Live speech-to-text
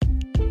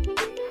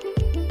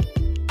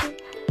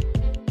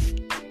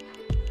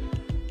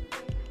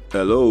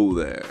Hello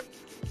there.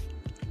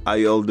 How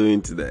y'all doing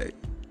today?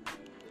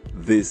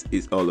 This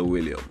is Ola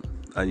William,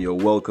 and you're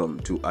welcome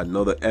to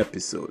another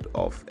episode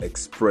of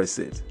Express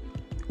It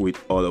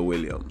with Ola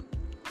William.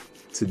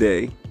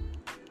 Today,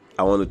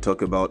 I want to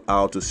talk about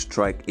how to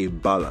strike a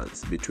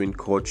balance between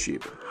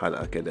courtship and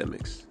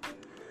academics.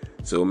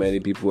 So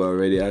many people are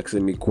already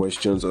asking me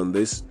questions on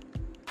this,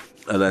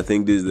 and I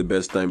think this is the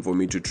best time for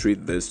me to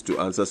treat this to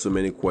answer so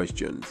many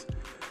questions.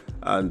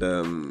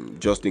 And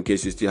just in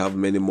case you still have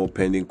many more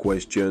pending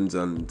questions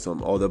and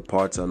some other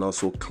parts are not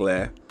so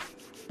clear,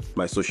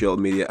 my social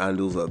media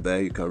handles are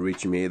there. You can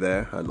reach me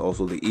there, and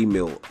also the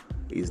email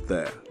is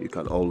there. You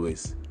can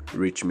always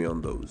reach me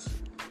on those.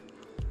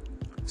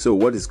 So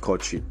what is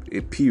courtship?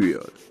 A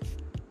period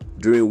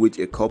during which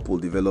a couple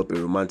develop a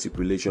romantic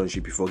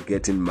relationship before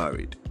getting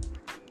married.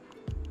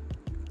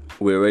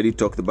 We already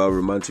talked about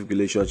romantic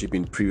relationship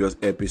in previous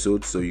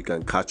episodes, so you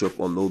can catch up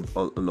on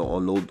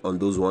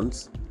those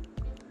ones.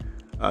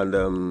 And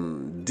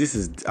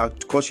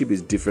courtship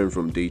is different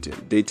from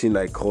dating. Dating,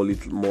 I call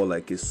it more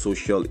like a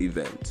social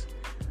event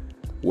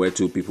where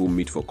two people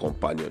meet for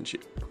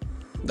companionship.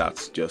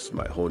 That's just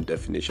my own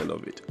definition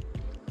of it.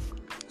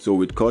 So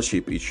with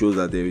courtship, it shows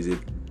that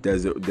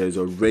there's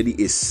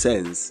already a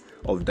sense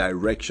of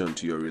direction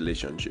to your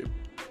relationship.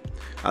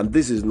 And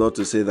this is not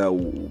to say that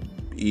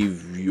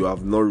if you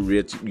have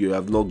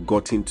not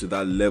gotten to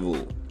that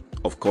level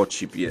of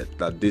courtship yet,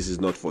 that this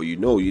is not for you.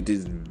 No, it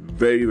is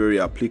very,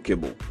 very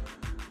applicable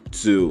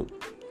to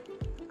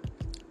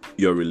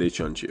your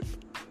relationship.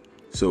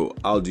 So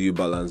how do you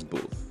balance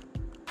both?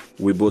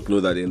 We both know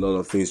that a lot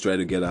of things try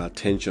to get our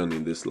attention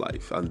in this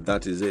life, and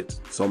that is it.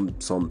 Some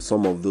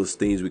of those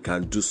things we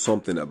can do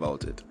something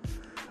about it,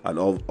 and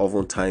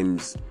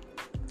oftentimes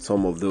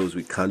some of those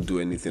we can't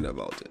do anything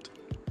about it.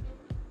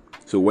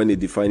 So when a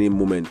defining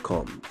moment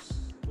comes,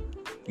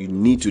 you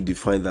need to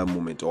define that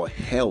moment, or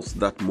else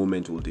that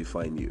moment will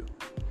define you.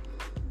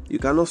 You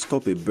cannot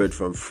stop a bird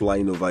from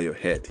flying over your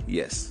head,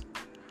 yes,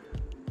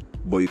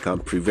 but you can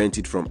prevent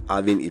it from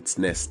having its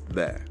nest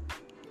there.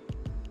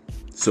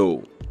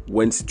 So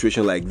when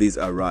situations like this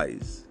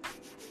arise,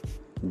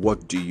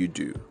 what do?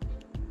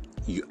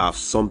 You have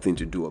something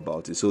to do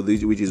about it. So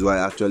which is why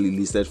I actually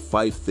listed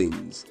 5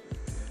 things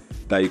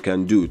that you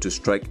can do to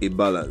strike a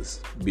balance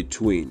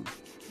between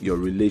your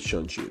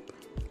relationship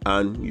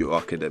and your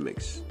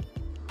academics.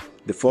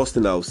 The first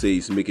thing I'll say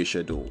is make a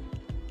schedule.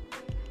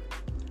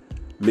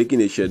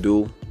 Making a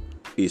schedule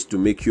is to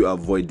make you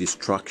avoid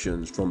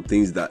distractions from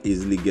things that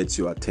easily get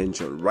your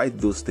attention. Write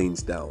those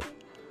things down.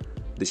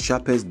 The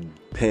sharpest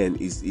pen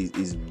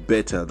is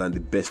better than the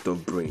best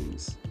of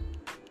brains.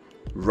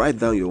 Write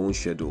down your own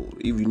schedule.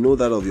 If you know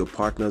that of your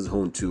partner's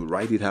own too,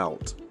 write it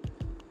out.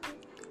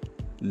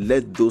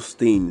 Let those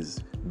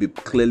things be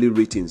clearly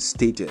written,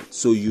 stated,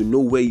 so you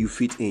know where you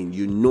fit in.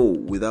 You know,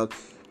 without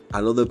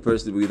another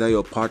person, without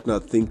your partner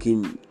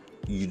thinking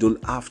you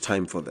don't have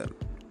time for them.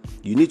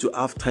 You need to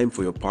have time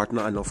for your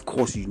partner, and of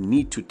course you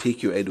need to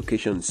take your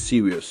education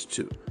serious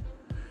too.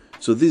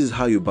 So this is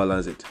how you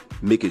balance it.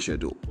 Make a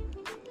schedule.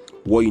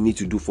 What you need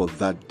to do for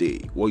that day,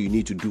 what you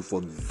need to do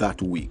for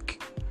that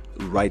week,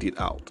 write it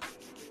out.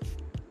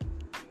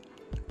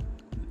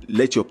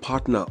 Let your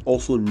partner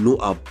also know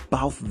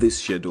about this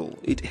schedule.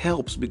 It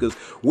helps because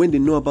when they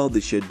know about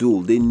the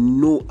schedule, they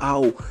know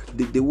how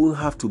they won't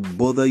have to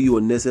bother you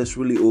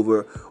unnecessarily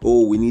over,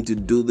 oh, we need to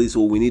do this,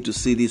 or we need to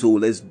see this, or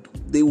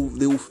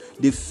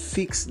they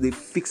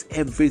fix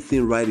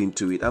everything right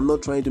into it. I'm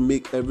not trying to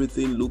make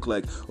everything look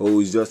like, oh,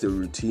 it's just a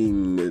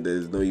routine,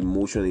 there's no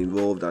emotion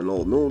involved and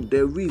all. No,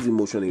 there is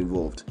emotion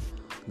involved.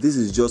 This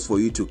is just for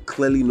you to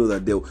clearly know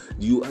that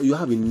you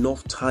have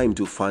enough time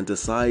to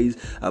fantasize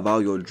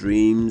about your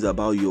dreams,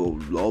 about your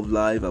love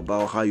life,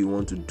 about how you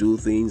want to do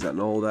things and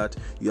all that.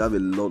 You have a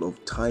lot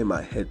of time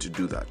ahead to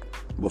do that.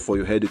 But for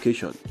your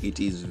education, it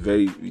is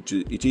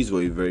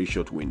for a very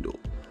short window.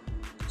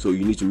 So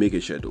you need to make a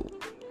schedule.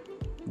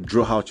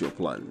 Draw out your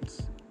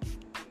plans.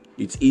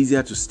 It's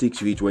easier to stick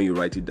to it when you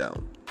write it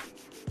down.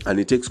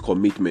 And it takes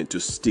commitment to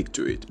stick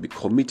to it. Be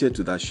committed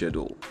to that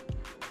schedule.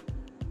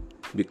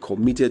 Be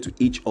committed to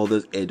each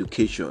other's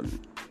education.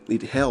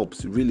 It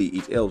helps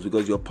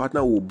because your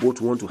partner will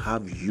both want to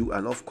have you,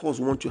 and of course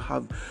want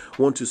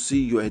to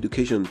see your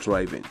education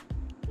thriving.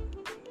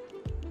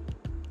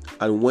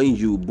 And when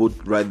you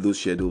both write those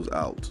schedules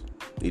out,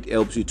 it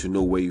helps you to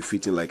know where you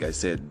fit in. Like I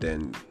said,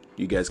 then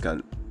you guys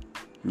can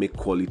make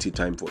quality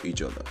time for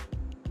each other.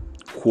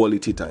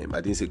 Quality time.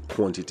 I didn't say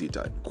quantity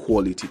time.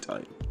 Quality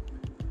time.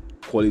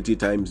 Quality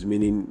times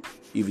meaning,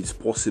 if it's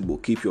possible,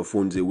 keep your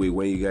phones away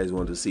when you guys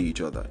want to see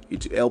each other.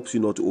 It helps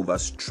you not to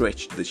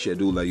overstretch the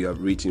schedule that you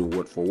have written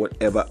for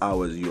whatever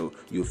hours you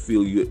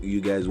feel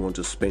you guys want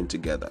to spend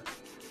together.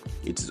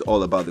 It is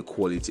all about the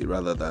quality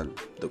rather than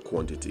the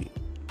quantity.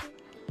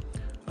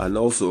 And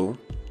also,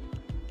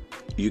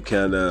 you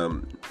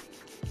can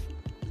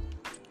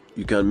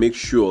make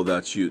sure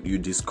that you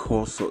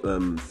discuss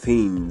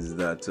things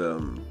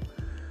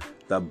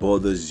that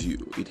bothers you.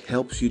 It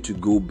helps you to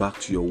go back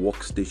to your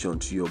workstation,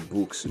 to your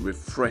books,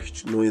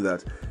 refreshed, knowing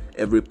that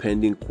every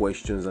pending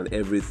questions and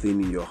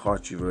everything in your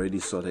heart, you've already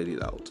sorted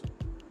it out.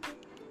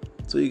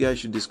 So you guys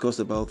should discuss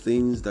about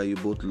things that you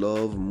both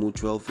love,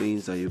 mutual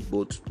things that you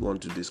both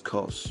want to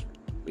discuss.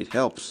 It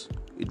helps.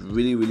 It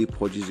really, really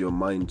purges your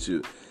mind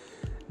to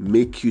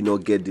make you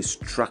not get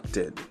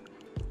distracted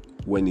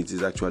when it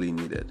is actually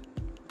needed.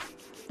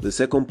 The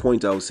second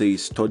point I would say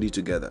is study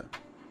together.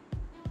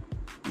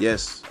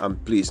 Yes,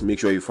 and please make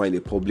sure you find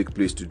a public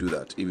place to do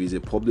that. If it's a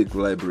public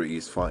library,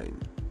 it's fine.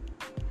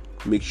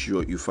 Make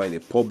sure you find a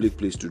public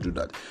place to do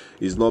that.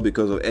 It's not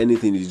because of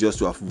anything, it's just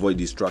to avoid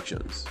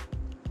distractions.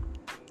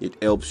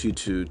 It helps you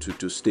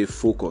to stay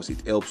focused.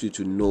 It helps you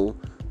to know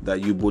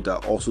that you both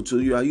are also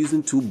you are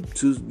using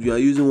you are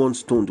using one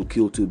stone to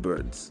kill two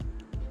birds.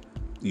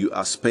 You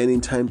are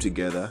spending time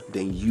together,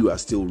 then you are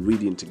still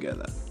reading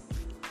together.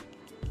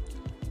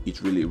 It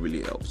really,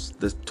 really helps.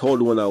 The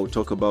third one I will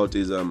talk about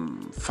is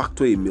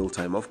factor a meal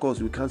time. Of course,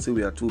 we can't say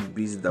we are too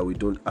busy that we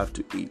don't have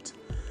to eat.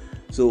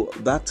 So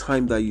that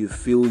time that you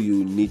feel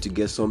you need to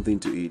get something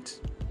to eat,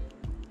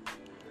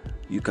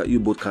 you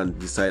both can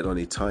decide on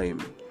a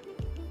time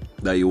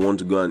that you want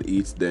to go and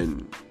eat,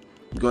 then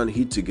go and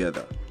eat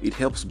together. It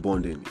helps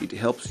bonding. It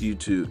helps you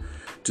to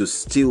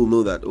still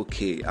know that,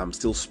 okay, I'm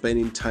still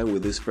spending time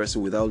with this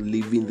person without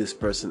leaving this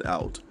person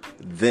out.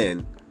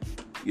 Then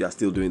you are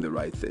still doing the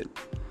right thing.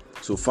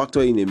 So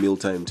factor in a meal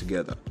time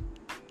together.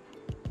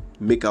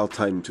 Make out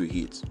time to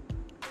eat.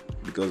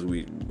 Because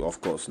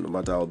of course, no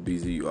matter how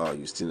busy you are,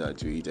 you still have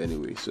to eat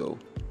anyway. So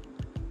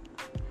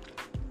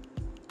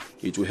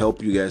it will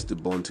help you guys to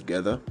bond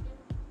together.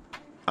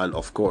 And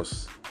of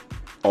course,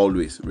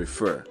 always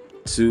refer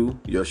to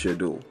your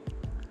schedule.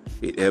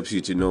 It helps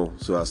you to know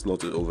so as not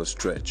to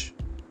overstretch.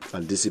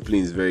 And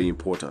discipline is very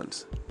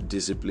important.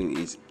 Discipline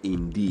is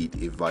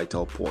indeed a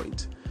vital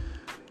point,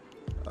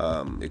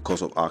 a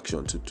course of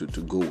action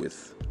to go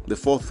with. The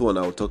fourth one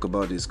I'll talk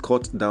about is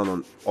cut down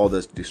on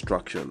other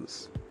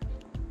distractions.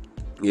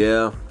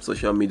 Yeah,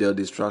 social media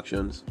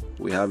distractions.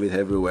 We have it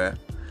everywhere.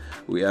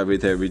 We have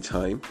it every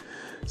time.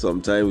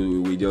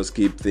 Sometimes we just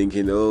keep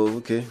thinking, oh,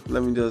 okay,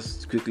 let me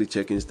just quickly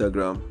check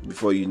Instagram.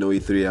 Before you know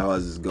it, 3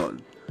 hours is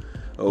gone.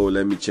 Oh,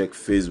 let me check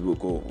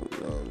Facebook.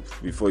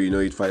 Before you know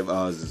it, 5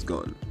 hours is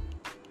gone.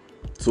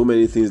 So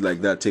many things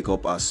like that take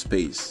up our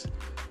space.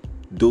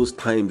 Those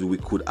times we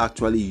could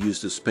actually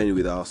use to spend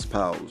with our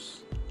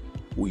spouse,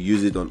 we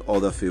use it on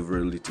other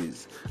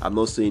favorabilities. I'm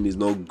not saying it's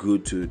not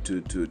good to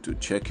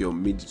check your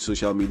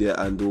social media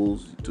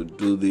handles, to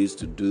do this,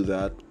 to do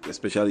that,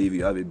 especially if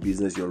you have a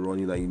business you're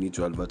running and you need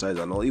to advertise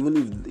and all. Even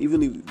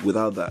if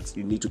without that,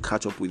 you need to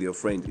catch up with your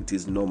friends. It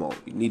is normal.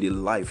 You need a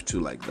life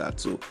too like that.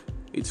 So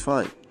it's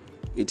fine.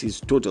 It is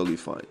totally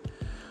fine.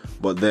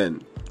 But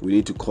then we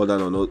need to cut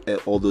down on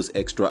all those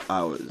extra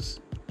hours.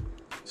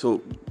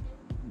 So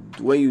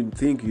when you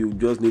think you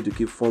just need to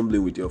keep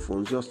fumbling with your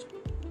phone, just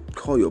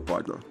call your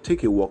partner.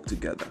 Take a walk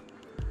together.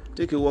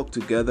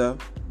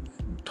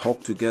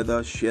 Talk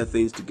together, share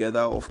things together.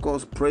 Of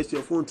course, press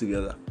your phone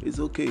together. It's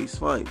okay, it's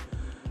fine.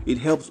 It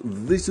helps.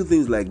 These two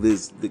things like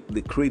this,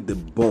 they create the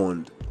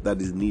bond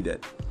that is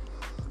needed.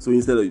 So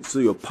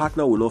your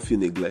partner will not feel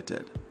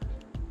neglected.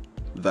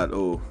 That,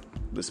 oh,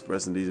 this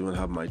person doesn't even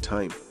have my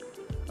time.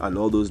 And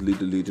all those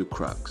little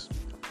cracks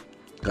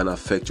can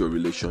affect your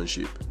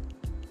relationship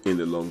in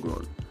the long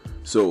run.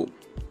 So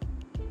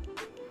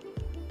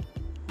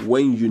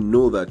when you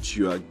know that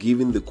you are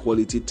giving the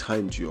quality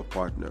time to your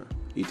partner,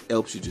 it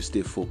helps you to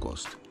stay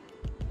focused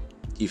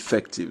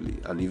effectively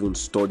and even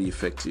study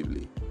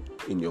effectively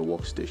in your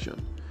workstation.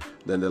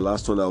 Then the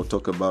last one I'll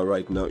talk about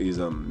right now is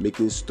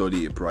making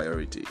study a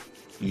priority.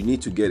 You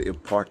need to get a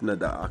partner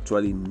that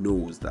actually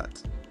knows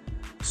that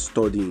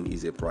studying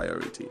is a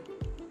priority.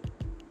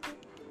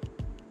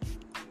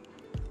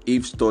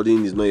 If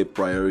studying is not a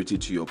priority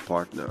to your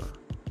partner,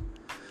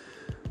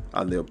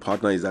 and their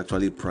partner is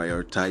actually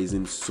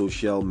prioritizing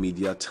social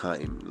media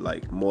time,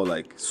 more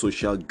like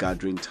social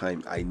gathering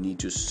time, I need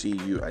to see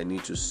you,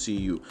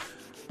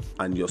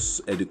 and your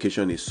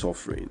education is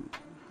suffering,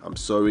 I'm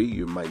sorry,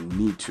 you might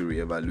need to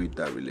reevaluate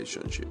that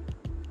relationship.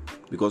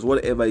 Because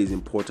whatever is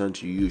important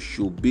to you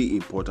should be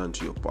important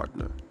to your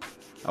partner.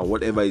 And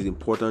whatever is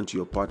important to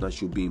your partner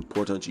should be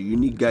important to you.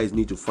 You guys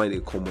need to find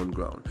a common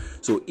ground.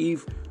 So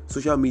if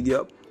social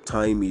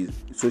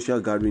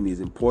gathering is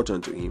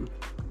important to him,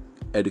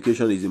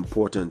 education is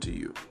important to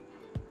you,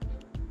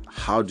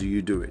 how do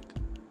you do it?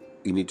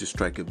 You need to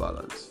strike a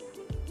balance.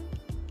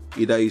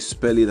 Either you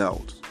spell it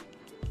out.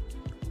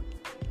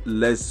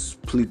 Let's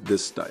split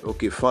this time.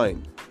 Okay,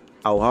 fine.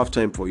 I'll have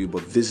time for you,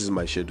 but this is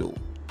my schedule.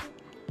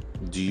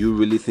 Do you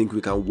really think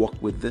we can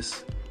work with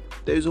this?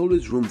 There is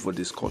always room for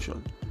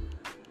discussion.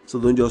 So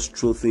don't just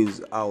throw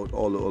things out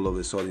all of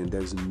a sudden.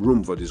 There's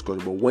room for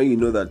discussion. But when you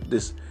know that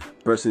this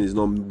person is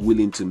not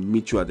willing to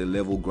meet you at the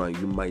level ground,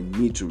 you might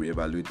need to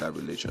reevaluate that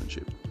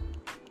relationship.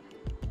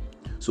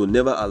 So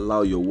never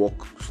allow your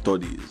work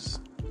studies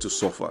to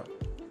suffer.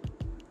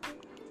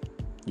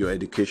 Your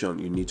education,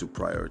 you need to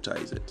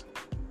prioritize it.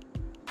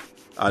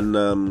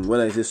 And when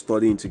I say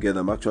studying together,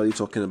 I'm actually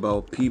talking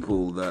about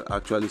people that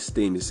actually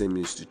stay in the same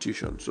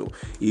institution. So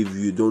if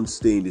you don't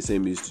stay in the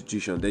same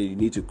institution, then you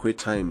need to create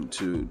time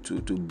to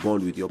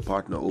bond with your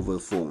partner over the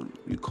phone.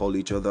 You call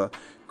each other,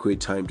 create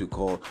time to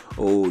call.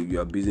 Oh,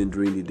 you are busy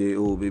during the day.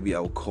 Oh, baby,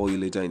 I'll call you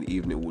later in the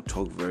evening. We'll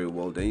talk very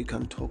well. Then you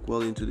can talk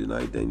well into the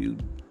night. Then you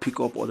pick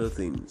up other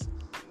things.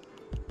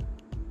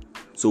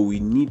 So we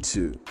need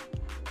to,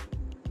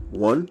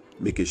 1,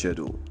 make a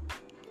schedule.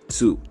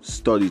 2,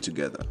 study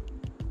together.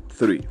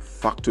 3,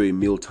 factor a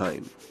meal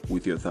time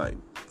with your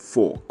time.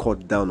 4,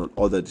 cut down on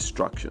other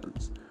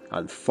distractions.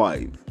 And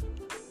 5,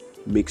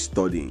 make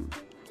studying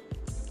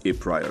a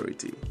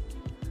priority.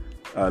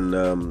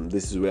 And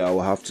this is where I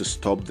will have to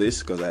stop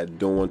this, because I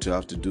don't want to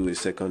have to do a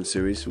second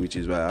series, which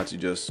is why I had to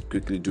just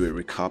quickly do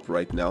a recap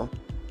right now.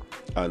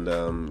 And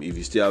if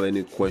you still have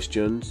any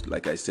questions,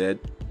 like I said,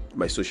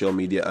 my social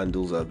media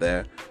handles are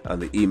there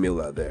and the email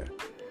are there.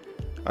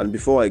 And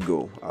before I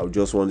go, I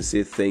just want to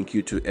say thank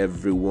you to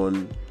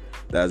everyone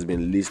that has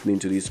been listening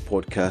to this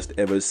podcast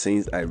ever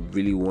since. I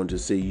really want to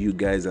say you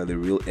guys are the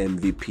real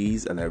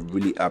MVPs, and I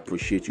really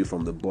appreciate you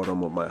from the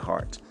bottom of my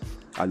heart.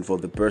 And for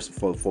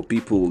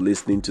people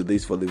listening to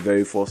this for the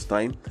very first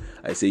time,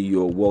 I say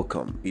you're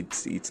welcome.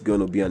 It's going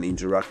to be an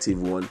interactive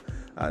one,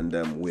 and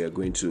we are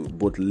going to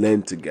both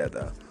learn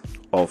together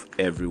of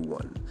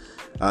everyone.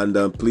 And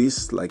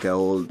please, like I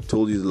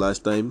told you the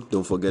last time,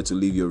 don't forget to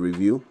leave your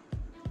review.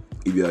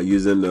 If you are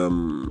using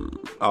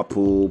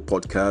Apple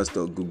Podcast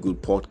or Google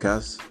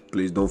Podcasts,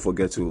 please don't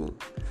forget to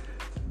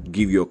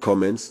give your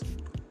comments,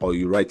 or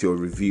you write your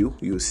review.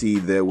 You'll see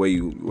there where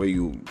you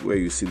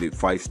see the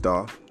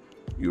 5-star.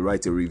 You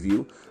write a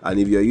review. And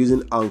if you are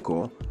using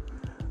Anchor,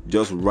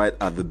 just right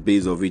at the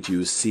base of it,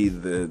 you see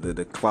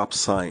the clap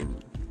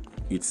sign.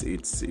 It's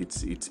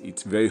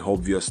very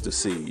obvious to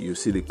see. You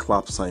see the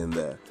clap sign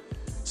there.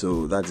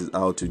 So that is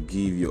how to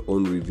give your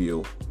own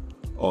review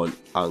on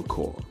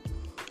Anchor.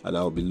 And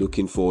I'll be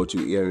looking forward to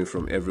hearing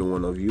from every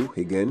one of you.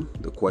 Again,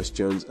 the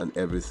questions and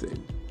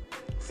everything.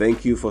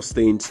 Thank you for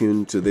staying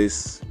tuned to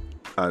this,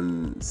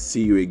 and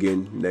see you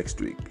again next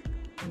week.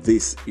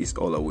 This is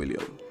Ola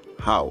William.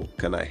 How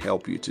can I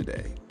help you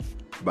today?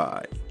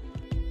 Bye.